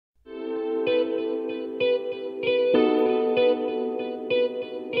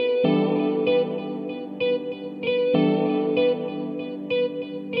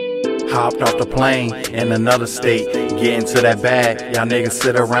hopped off the plane in another state, getting to that bag. Y'all niggas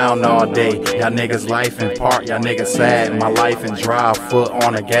sit around all day. Y'all niggas life in park, y'all niggas sad. My life in drive, foot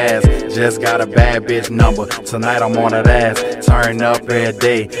on the gas. Just got a bad bitch number. Tonight I'm on that ass. Turn up every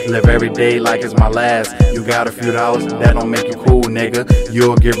day, live every day like it's my last. You got a few dollars, that don't make you cool, nigga.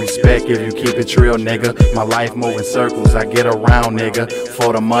 You'll get respect if you keep it real, nigga. My life moving circles, I get around, nigga.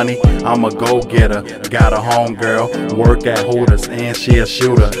 For the money, I'm a go-getter. Got a home girl, work at Hooters, and she a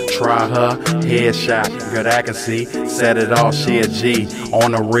shooter. Try her, headshot, good I can see. Said it all, she a G.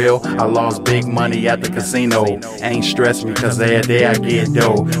 On the real, I lost big money at the casino. Ain't stress me, cause every day I get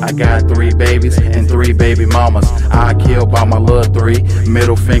dough. I got 3 babies and 3 baby mamas. I kill by my little 3,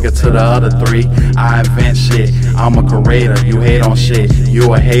 middle finger to the other 3. I invent shit, I'm a creator. You hate on shit,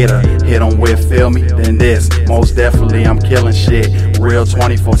 you a hater. Hit 'em with feel me, then this. Most definitely I'm killing shit. Real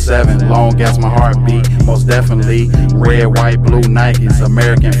 24/7, long as my heartbeat. Most definitely, red, white, blue Nikes,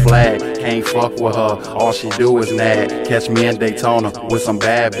 American flag. Can't fuck with her, all she do is nag. Catch me in Daytona with some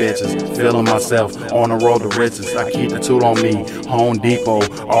bad bitches. Feeling myself on the road to riches. I keep the tool on me, Home Depot.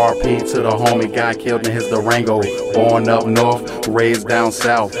 RP to the homie, got killed in his Durango. Born up north, raised down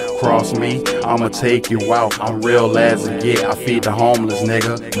south. Cross me, I'ma take you out. I'm real as it get, I feed the homeless,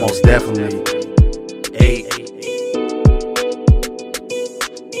 nigga. Most definitely. Hey.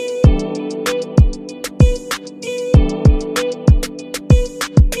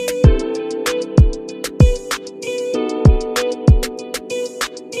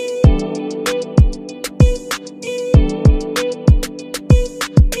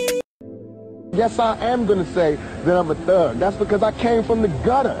 Yes, I am gonna say that I'm a thug. That's because I came from the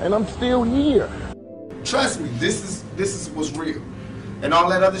gutter and I'm still here. Trust me, this is what's real. And all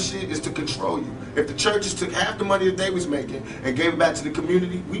that other shit is to control you. If the churches took half the money that they was making and gave it back to the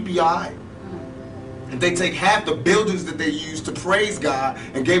community, we'd be alright. If they take half the buildings that they use to praise God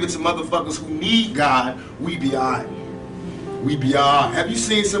and gave it to motherfuckers who need God, we'd be alright. We'd be alright. Have you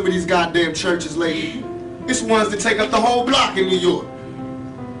seen some of these goddamn churches lately? It's ones that take up the whole block in New York.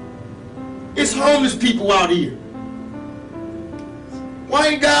 It's homeless people out here. Why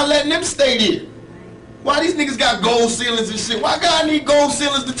ain't God letting them stay there? Why these niggas got gold ceilings and shit? Why God need gold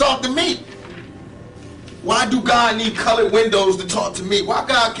ceilings to talk to me? Why do God need colored windows to talk to me? Why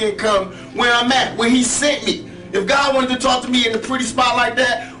God can't come where I'm at, where he sent me? If God wanted to talk to me in a pretty spot like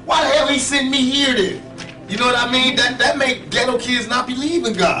that, why the hell he sent me here then? You know what I mean? That make ghetto kids not believe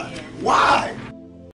in God. Why?